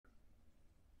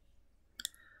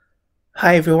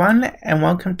Hi everyone, and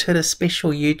welcome to this special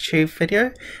YouTube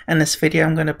video. In this video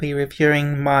I'm going to be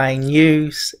reviewing my new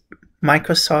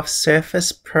Microsoft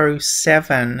Surface Pro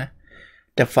 7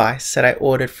 device that I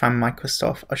ordered from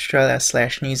Microsoft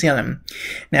Australia/New Zealand.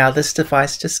 Now this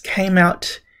device just came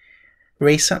out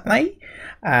recently.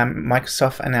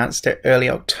 Microsoft announced it early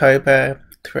October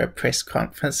through a press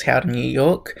conference held in New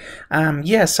York.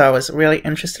 So I was really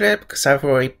interested in it because I've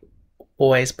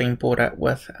always been brought up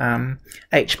with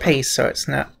HP, so it's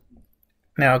now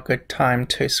a good time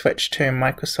to switch to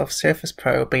Microsoft Surface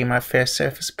Pro. It'll be my first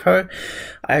Surface Pro.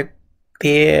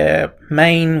 Their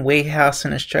main warehouse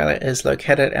in Australia is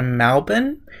located in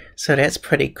Melbourne, so that's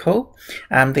pretty cool.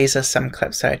 These are some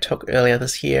clips that I took earlier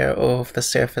this year of the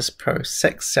Surface Pro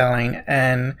 6 selling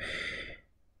in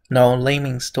Noel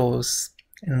Leeming stores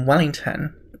in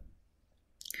Wellington.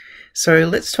 So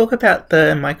let's talk about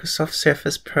the Microsoft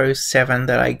Surface Pro 7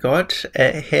 that I got.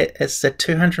 It's the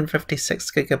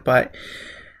 256GB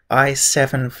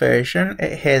i7 version.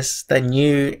 It has the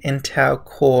new Intel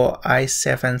Core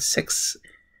i7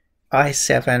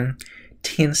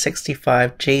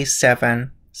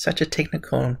 1065G7, such a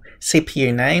technical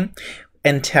CPU name.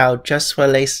 Intel just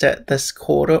released it this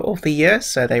quarter of the year,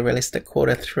 so they released it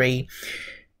Q3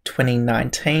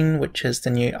 2019, which is the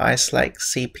new Ice Lake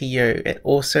CPU. It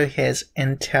also has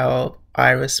Intel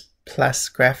Iris Plus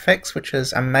graphics, which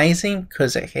is amazing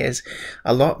because it has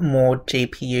a lot more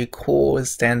GPU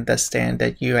cores than the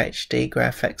standard UHD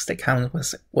graphics that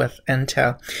comes with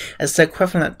Intel. It's the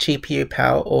equivalent GPU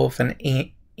power of an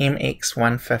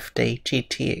MX150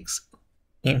 GTX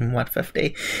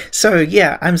M150. So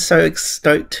yeah, I'm so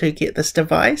stoked to get this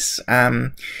device.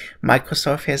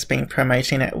 Microsoft has been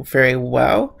promoting it very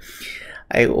well.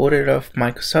 I ordered it off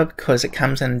Microsoft because it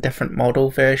comes in different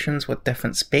model versions with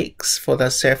different specs for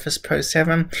the Surface Pro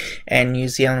 7, and New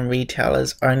Zealand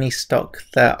retailers only stock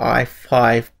the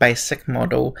i5 basic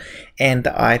model and the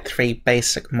i3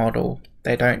 basic model.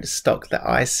 They don't stock the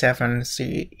i7, so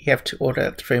you have to order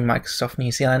it through Microsoft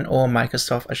New Zealand or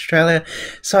Microsoft Australia.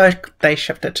 So they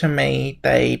shipped it to me.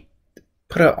 They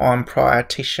put it on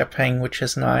priority shipping, which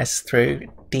is nice, through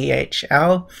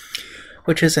DHL,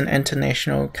 which is an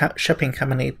international shipping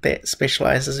company that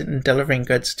specializes in delivering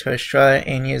goods to Australia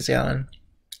and New Zealand.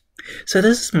 So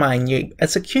this is my new,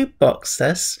 it's a cute box,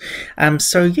 this.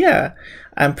 So yeah,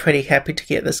 I'm pretty happy to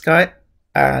get this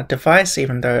device,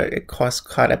 even though it costs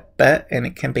quite a bit and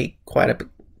it can be quite a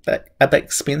bit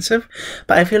expensive.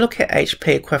 But if you look at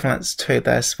HP equivalents to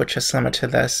this, which are similar to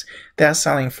this, they're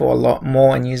selling for a lot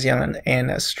more in New Zealand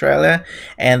and Australia,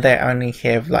 and they only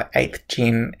have like 8th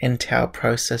gen Intel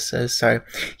processors. So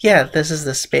yeah, this is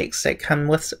the specs that comes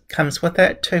with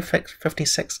it.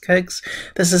 256 gigs.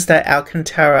 This is the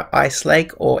Alcantara Ice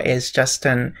Lake, or as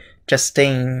Justine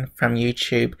from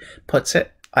YouTube puts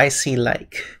it, Icy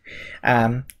Lake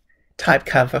type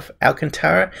cover of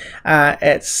Alcantara.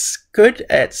 It's good.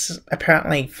 It's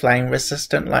apparently flame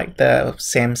resistant, like the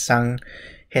Samsung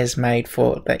has made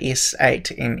for the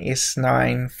S8 and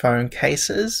S9 phone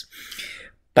cases,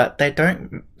 but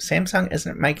Samsung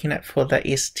isn't making it for the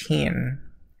S10,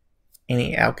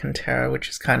 any Alcantara, which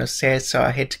is kind of sad, so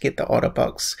I had to get the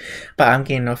OtterBox. But I'm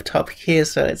getting off topic here,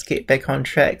 so let's get back on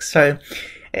track. So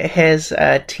it has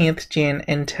a 10th gen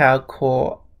Intel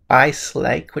Core Ice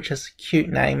Lake, which is a cute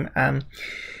name,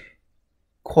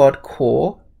 quad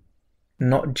core,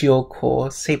 not dual core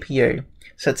CPU.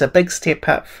 So it's a big step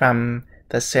up from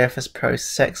the Surface Pro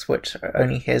 6, which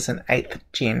only has an 8th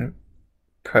gen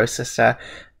processor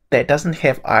that doesn't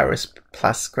have Iris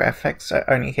Plus graphics, so it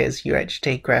only has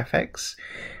UHD graphics.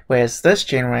 Whereas this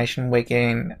generation we're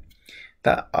getting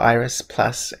the Iris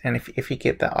Plus, and if you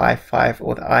get the i5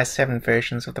 or the i7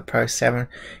 versions of the Pro 7,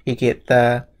 you get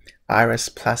the Iris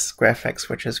Plus graphics,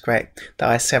 which is great. The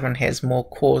i7 has more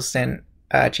cores than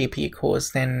GPU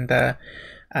cores than the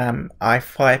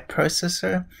i5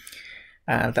 processor.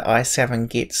 The i7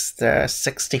 gets the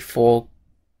 64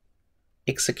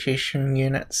 execution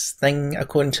units thing,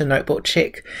 according to Notebook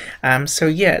Check. So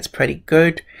yeah, it's pretty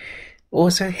good.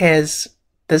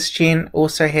 This gen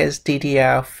also has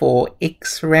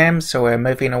DDR4X RAM, so we're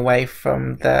moving away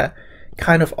from the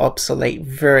kind of obsolete,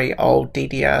 very old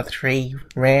DDR3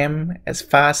 RAM. It's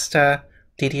faster.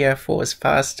 DDR4 is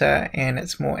faster and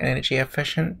it's more energy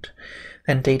efficient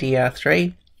than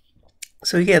DDR3.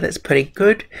 So yeah, that's pretty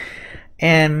good.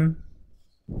 And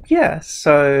yeah,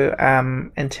 so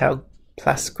Intel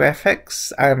Plus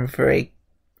graphics, I'm very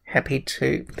happy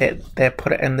that they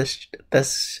put it in this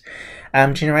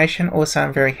generation. Also,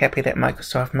 I'm very happy that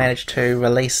Microsoft managed to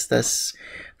release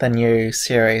the new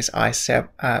series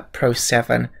Pro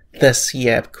 7 this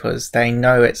year because they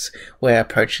know we're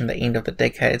approaching the end of the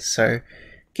decade, so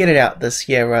get it out this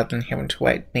year rather than having to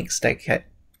wait next decade,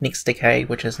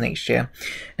 which is next year.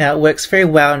 Now, it works very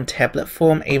well in tablet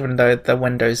form, even though the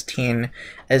Windows 10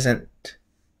 isn't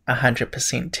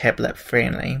 100% tablet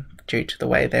friendly due to the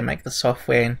way they make the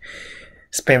software and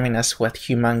spamming us with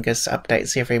humongous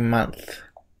updates every month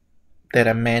that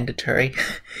are mandatory.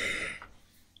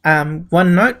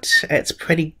 One note, it's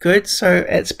pretty good. So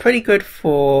it's pretty good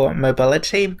for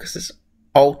mobility because it's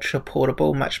ultra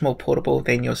portable, much more portable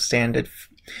than your standard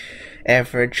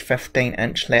average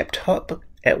 15-inch laptop.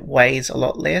 It weighs a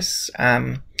lot less,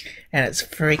 and it's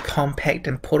very compact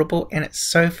and portable, and it's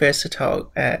so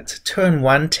versatile. It's a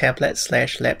 2-in-1 tablet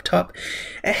 / laptop.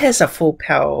 It has a full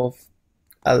power of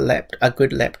a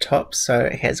good laptop, so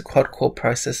it has a quad-core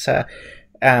processor.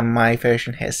 My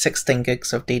version has 16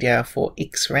 gigs of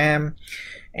DDR4X RAM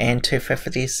and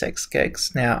 256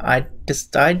 gigs. Now, I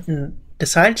decided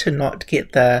to not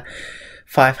get the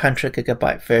 500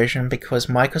 gigabyte version because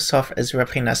Microsoft is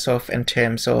ripping us off in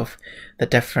terms of the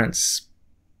difference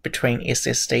between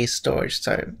SSD storage.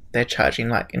 So they're charging,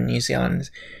 like in New Zealand,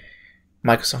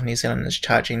 Microsoft New Zealand is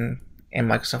charging, and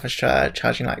Microsoft Australia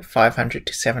charging like $500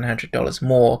 to $700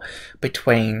 more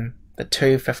between the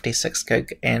 256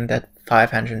 gig and the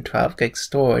 512 gig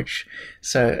storage.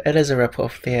 So it is a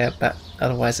rip-off there, but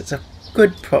otherwise it's a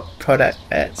good product.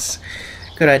 It's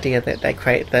a good idea that they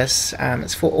create this.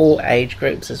 It's for all age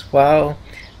groups as well,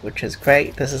 which is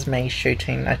great. This is me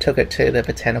shooting. I took it to the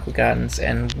Botanical Gardens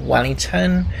in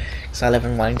Wellington because I live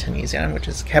in Wellington, New Zealand, which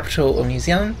is the capital of New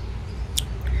Zealand.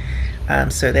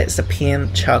 So that's the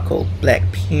pen, charcoal black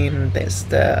pen. That's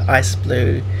the ice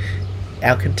blue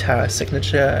Alcantara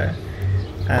signature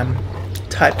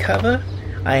type cover.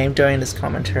 I am doing this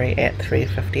commentary at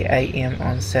 3:50 AM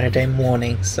on Saturday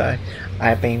morning, so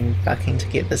I've been bucking to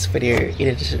get this video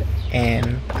edited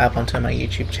and up onto my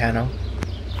YouTube channel.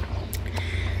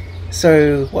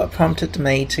 So what prompted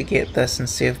me to get this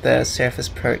instead of the Surface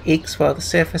Pro X? Well, the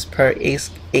Surface Pro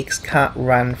X can't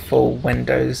run full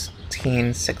Windows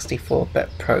 10 64-bit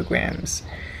programs.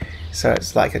 So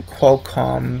it's like a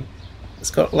Qualcomm. It's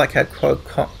got like a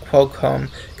Qualcomm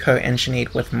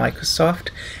co-engineered with Microsoft.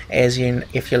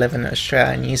 If you live in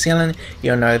Australia and New Zealand,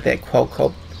 you'll know that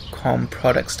Qualcomm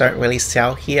products don't really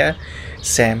sell here.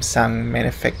 Samsung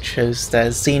manufactures the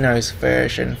Xenos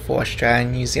version for Australia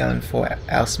and New Zealand for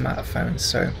our smartphones.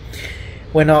 So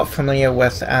we're not familiar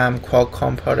with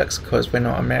Qualcomm products because we're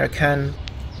not American.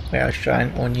 We're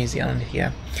Australian or New Zealand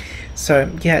here.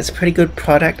 So yeah, it's a pretty good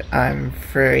product. I'm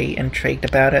very intrigued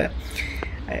about it.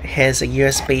 It has a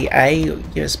USB-A,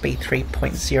 USB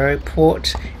 3.0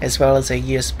 port, as well as a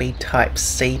USB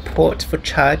Type-C port for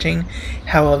charging.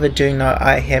 However, do note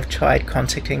I have tried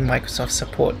contacting Microsoft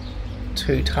support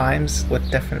 2 times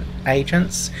with different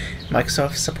agents,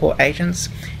 Microsoft support agents,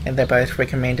 and they both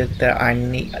recommended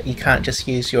that you can't just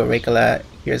use your regular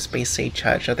USB-C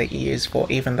charger that you use for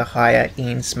even the higher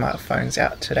end smartphones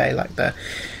out today, like the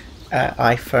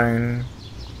iPhone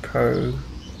Pro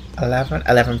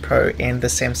 11 Pro and the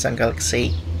Samsung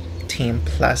Galaxy 10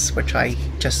 Plus, which I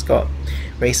just got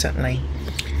recently.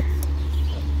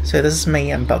 So this is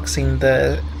me unboxing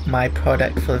my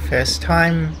product for the first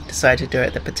time. Decided to do it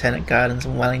at the Botanic Gardens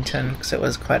in Wellington because it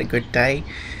was quite a good day.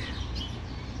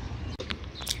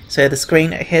 So the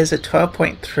screen, it has a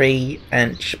 12.3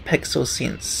 inch Pixel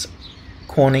Sense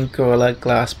Corning Gorilla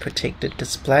Glass protected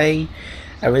display,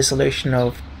 a resolution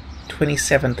of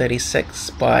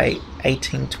 2736 by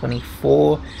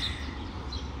 1824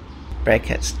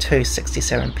 brackets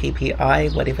 267 ppi,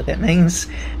 whatever that means,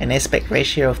 an aspect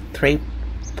ratio of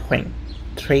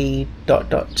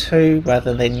 3.3.2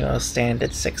 rather than your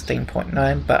standard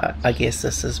 16.9, but I guess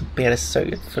this is better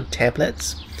suited for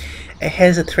tablets. It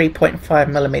has a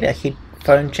 3.5mm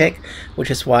headphone jack,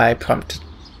 which is why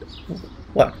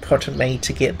what prompted me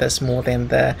to get this more than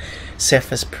the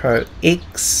Surface Pro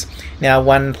X. Now,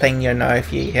 one thing you'll know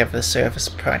if you have the Surface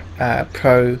Pro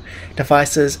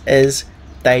devices is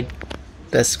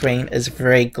the screen is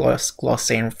very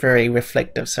glossy and very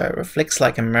reflective, so it reflects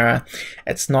like a mirror.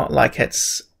 It's not like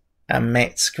it's a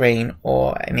matte screen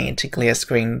or an anti-glare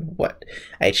screen what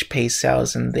HP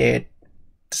sells in their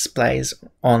displays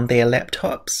on their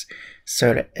laptops.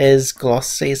 So it is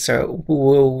glossy, so it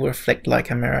will reflect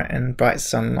like a mirror in bright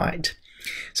sunlight.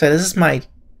 So this is my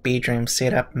bedroom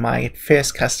setup, my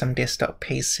first custom desktop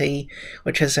PC,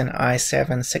 which is an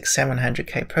i7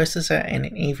 6700K processor and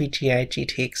an EVGA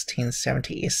GTX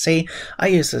 1070 SC. I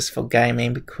use this for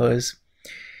gaming because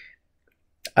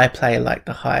I play like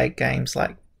the higher games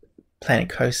like Planet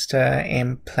Coaster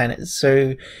and Planet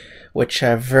Zoo, which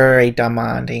are very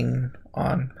demanding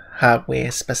on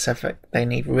hardware specific. They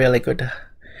need really good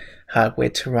hardware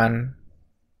to run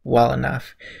well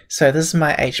enough. So this is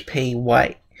my HP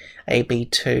white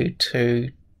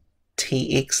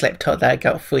AB22TX laptop that I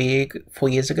got 4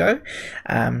 years ago.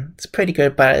 It's pretty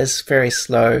good, but it's very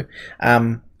slow.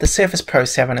 The Surface Pro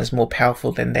 7 is more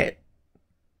powerful than that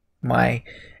my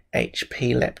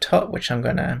HP laptop, which I'm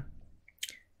gonna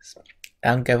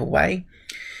give away.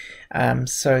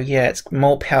 So yeah, it's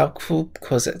more powerful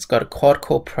because it's got a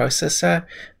quad-core processor.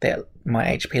 That my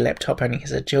HP laptop only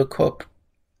has a dual-core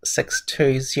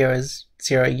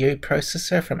 6200U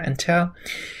processor from Intel.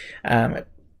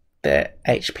 The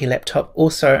HP laptop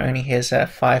also only has a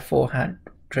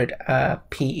 5400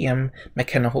 PM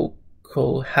mechanical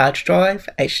hard drive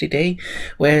HDD,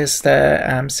 whereas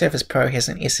the Surface Pro has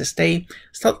an SSD.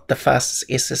 It's not the fastest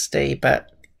SSD,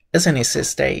 but is an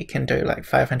SSD. You can do like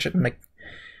 500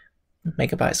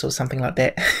 megabytes or something like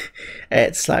that.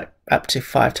 It's like up to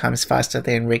 5 times faster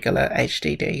than regular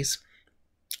HDDs.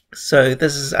 So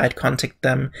this is, I'd contact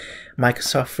them,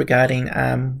 Microsoft, regarding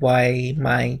why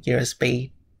my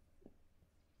USB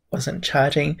wasn't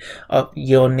charging.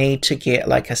 You'll need to get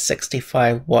like a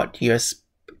 65 watt USB.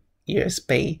 You'll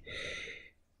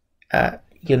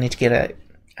need to get a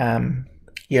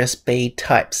USB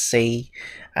Type C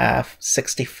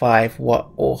 65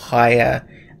 watt or higher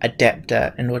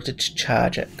adapter in order to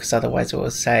charge it, because otherwise it will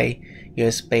say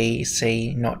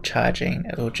USB-C not charging.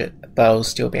 They'll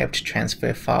still be able to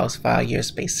transfer files via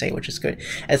USB-C, which is good.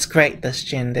 It's great this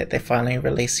gen that they finally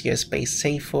released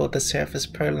USB-C for the Surface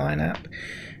Pro lineup,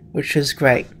 which is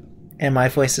great. And my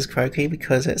voice is croaky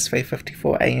because it's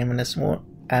 3:54 AM in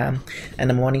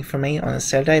the morning for me on a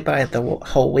Saturday, but I had the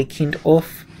whole weekend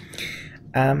off.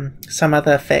 Some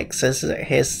other facts is it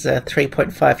has a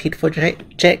 3.5 headphone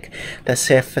jack. The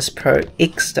Surface Pro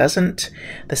X doesn't.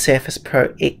 The Surface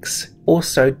Pro X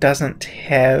also doesn't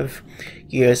have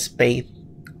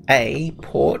USB-A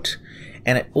port,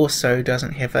 and it also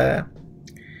doesn't have a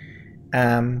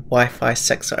Wi-Fi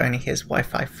 6. It only has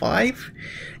Wi-Fi 5,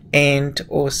 and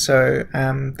also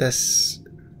this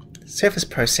Surface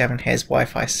Pro 7 has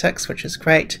Wi-Fi 6, which is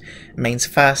great. It means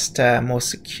faster, more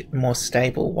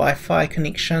stable Wi-Fi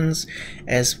connections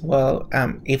as well,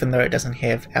 even though it doesn't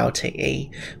have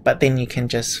LTE. But then you can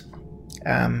just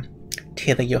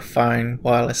tether your phone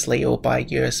wirelessly or by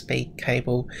USB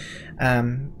cable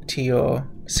to your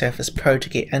Surface Pro to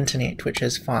get internet, which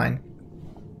is fine.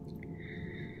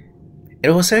 It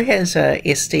also has a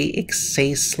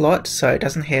SDXC slot, so it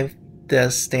doesn't have the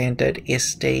standard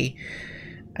SD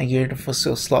a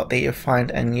universal slot that you find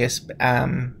in HP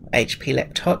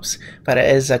laptops, but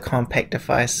it is a compact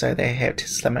device, so they have to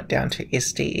slim it down to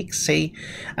SDXC.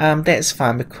 That's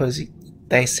fine because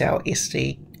they sell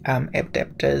SD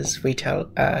adapters. Retail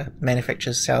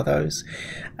manufacturers sell those.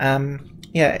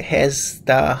 Yeah, it has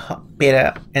the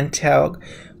better Intel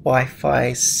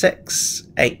Wi-Fi 6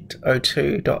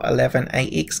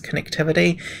 802.11ax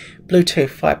connectivity, Bluetooth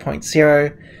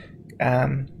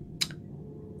 5.0.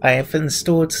 I have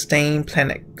installed Steam,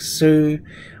 Planet Zoo,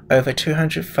 over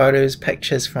 200 photos,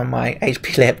 pictures from my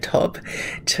HP laptop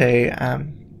to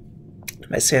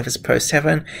my Surface Pro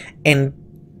 7, and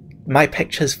my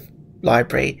pictures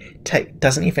library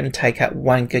doesn't even take up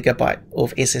 1 gigabyte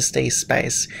of SSD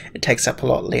space. It takes up a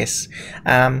lot less.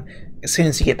 As soon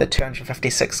as you get the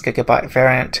 256 gigabyte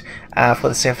variant for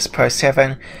the Surface Pro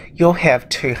 7, you'll have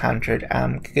 200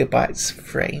 gigabytes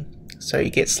free. So you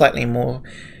get slightly more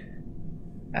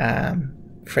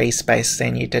free space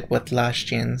than you did with last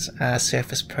gen's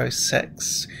Surface Pro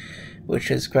 6, which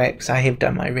is great because I have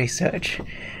done my research.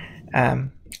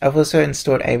 I've also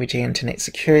installed AVG Internet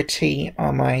Security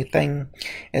on my thing,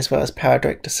 as well as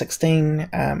PowerDirector 16,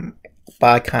 but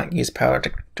I can't use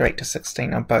PowerDirector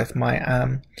 16 on both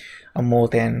my on more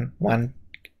than one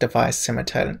device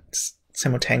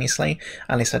simultaneously,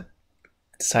 unless I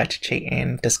decide to cheat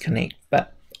and disconnect,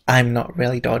 but I'm not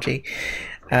really dodgy.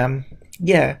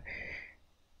 Yeah.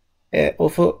 I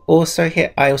also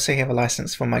have a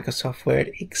license for Microsoft Word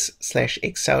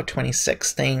X/Excel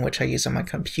 2016, which I use on my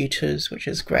computers, which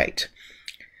is great.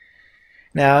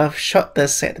 Now, I've shot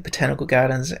this at the Botanical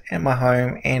Gardens at my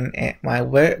home and at my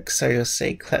work, so you'll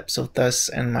see clips of this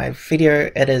in my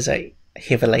video. It is a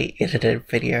heavily edited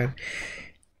video.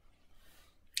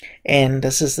 And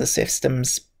this is the system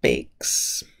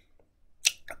specs.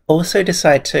 Also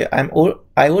decided to,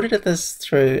 I ordered this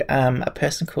through a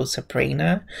person called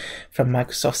Sabrina from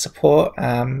Microsoft Support.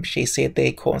 She said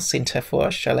their call center for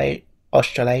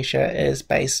Australasia is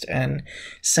based in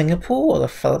Singapore or the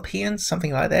Philippines,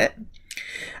 something like that.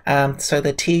 So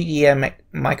the 2-year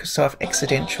Microsoft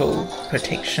Accidental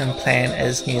Protection Plan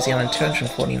is New Zealand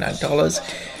 $249.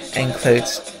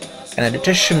 includes an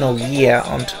additional year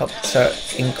on top, so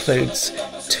it includes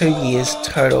 2 years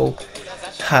total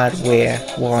hardware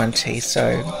warranty,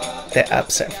 so that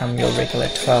ups it from your regular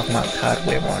 12-month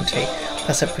hardware warranty.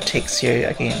 Plus it protects you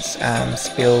against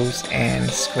spills and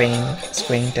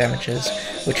screen damages,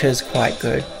 which is quite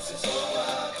good.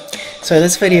 So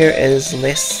this video is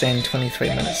less than 23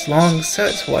 minutes long, so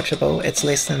it's watchable. It's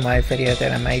less than my video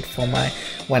that I made for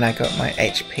when I got my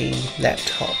HP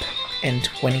laptop in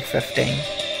 2015.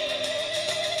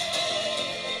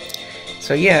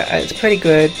 So yeah, it's pretty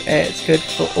good. It's good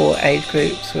for all age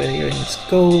groups, whether you're in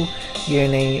school,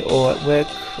 uni, or at work,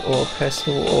 or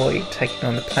personal, or you're taking it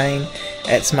on the plane.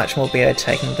 It's much more better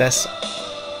taking this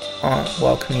on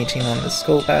while commuting on the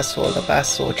school bus or the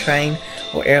bus or train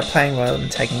or airplane, rather than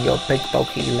taking your big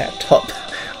bulky laptop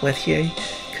with you,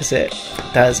 because it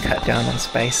does cut down on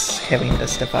space having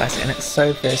this device, and it's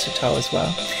so versatile as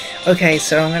well. Okay,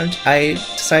 so I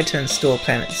decided to install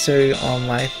Planet Zoo on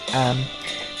my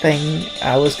thing.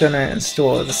 I was going to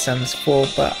install The Sims 4,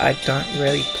 but I don't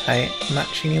really play it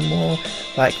much anymore.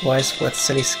 Likewise with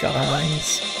City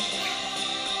Skylines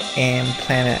and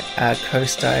Planet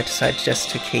Coaster, I decided just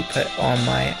to keep it on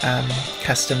my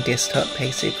custom desktop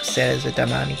PC because that is a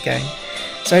Damani game.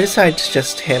 So I decided to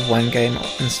just have one game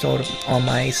installed on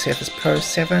my Surface Pro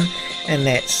 7, and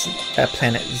that's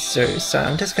Planet Zoo. So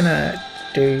I'm just going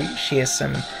to share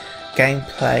some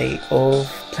gameplay of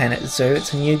Planet Zoo.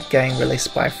 It's a new game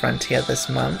released by Frontier this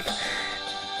month.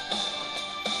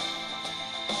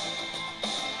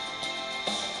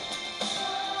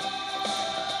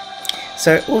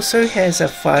 So it also has a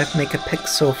 5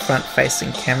 megapixel front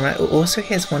facing camera. It also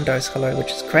has Windows Hello,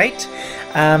 which is great.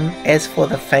 As for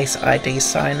the Face ID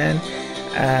sign-in,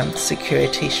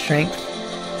 security strength,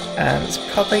 it's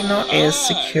probably not as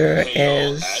secure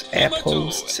as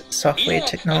Apple's software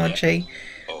technology.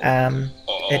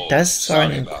 It does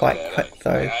sign in quite quick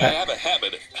though, but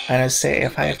I notice that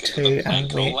if I have to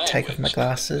take off my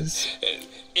glasses,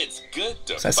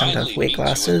 so I sometimes wear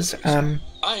glasses,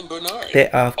 that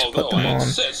I have to put them on,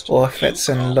 or if it's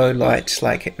in low light,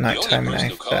 like at night time and I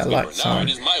have the lights on,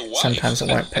 sometimes it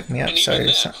won't pick me up, so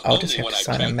I'll just have to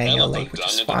sign in manually, which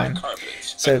is fine.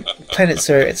 So Planet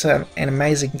Zoo, it's an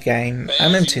amazing game.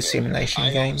 I'm into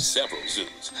simulation games.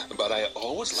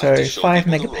 So 5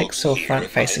 megapixel front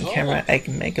facing camera, 8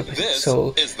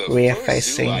 megapixel rear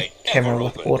facing camera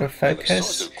with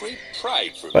autofocus.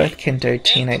 Both can do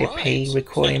 1080p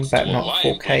recording, but not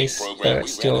 4K, though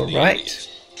it's still alright.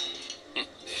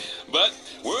 But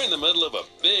we're in the middle of a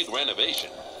big renovation.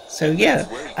 So yeah,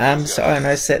 so I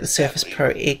noticed that the Surface Pro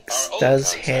X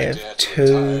does have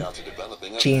 2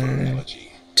 Gen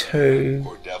 2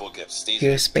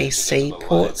 USB-C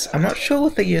ports. I'm not sure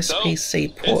what the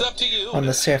USB-C port on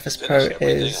the Surface Pro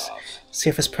is.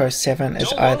 Surface Pro 7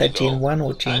 is either Gen 1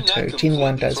 or Gen 2. Gen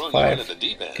 1 does 5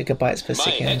 gigabytes per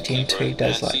second and Gen 2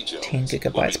 does like 10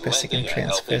 gigabytes per second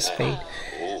transfer speed.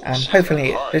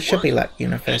 Hopefully it should be like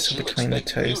universal between the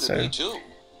two, so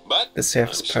the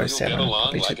Surface Pro 7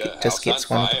 probably just gets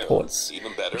one of the ports,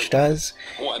 which does,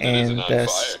 and the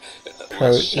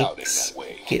Pro X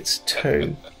gets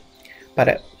 2.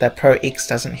 But the Pro X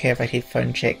doesn't have a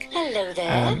headphone jack,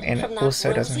 and it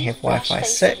also doesn't have Wi-Fi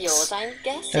 6,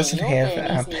 doesn't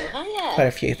have quite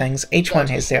a few things. Each one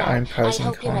has their own pros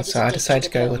and cons, so I decided to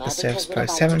go with the Surface Pro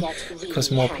 7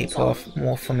 because more people are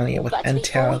more familiar with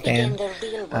Intel than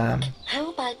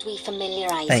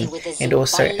and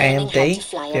also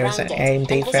AMD. There is an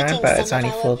AMD variant, but it's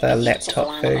only for the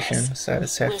laptop version, so the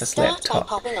Surface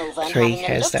Laptop 3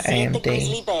 has the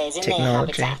AMD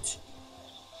technology.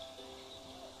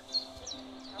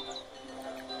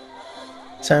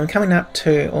 So I'm coming up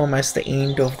to almost the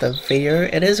end of the video.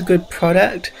 It is a good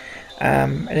product.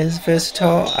 It is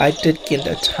versatile. I did get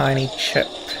a tiny chip,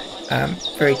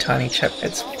 very tiny chip.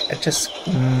 It's just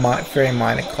very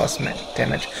minor cosmetic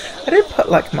damage. I did put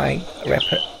like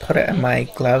put it in my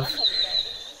glove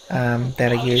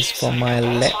that I use for my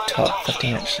laptop,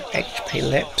 15-inch HP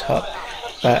laptop.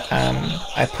 But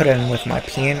I put it in with my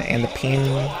pen, and the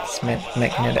pen's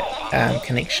magnetic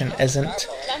connection isn't.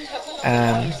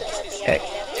 It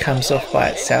comes off by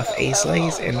itself easily,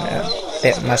 and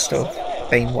that must have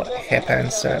been what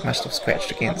happened, so it must have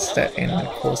scratched against it and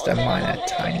caused a minor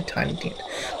tiny dent,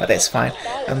 but that's fine.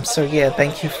 So yeah,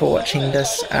 thank you for watching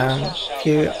this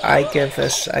view. I give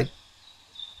this an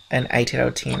 8 out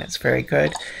of 10. It's very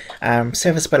good.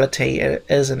 Serviceability, it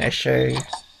is an issue.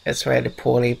 It's rated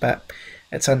poorly, but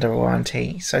it's under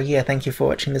warranty. So yeah, thank you for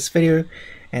watching this video,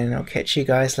 and I'll catch you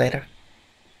guys later.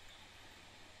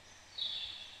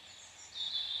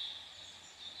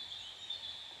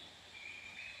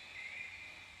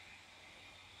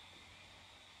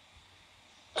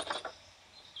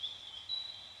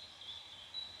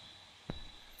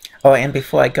 Oh, and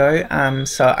before I go,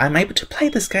 so I'm able to play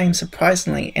this game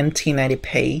surprisingly in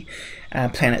 1080p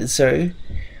Planet Zoo,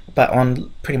 but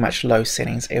on pretty much low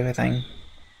settings, everything.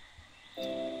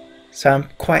 So I'm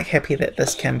quite happy that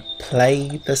this can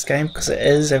play this game, because it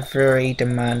is a very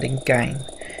demanding game,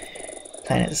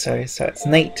 Planet Zoo. So it's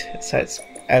neat. So it's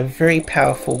a very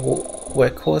powerful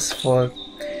workhorse for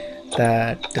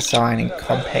the design and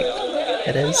compact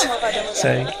it is.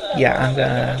 So yeah, I'm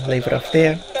gonna leave it off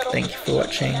there. Thank you for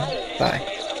watching.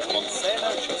 Bye.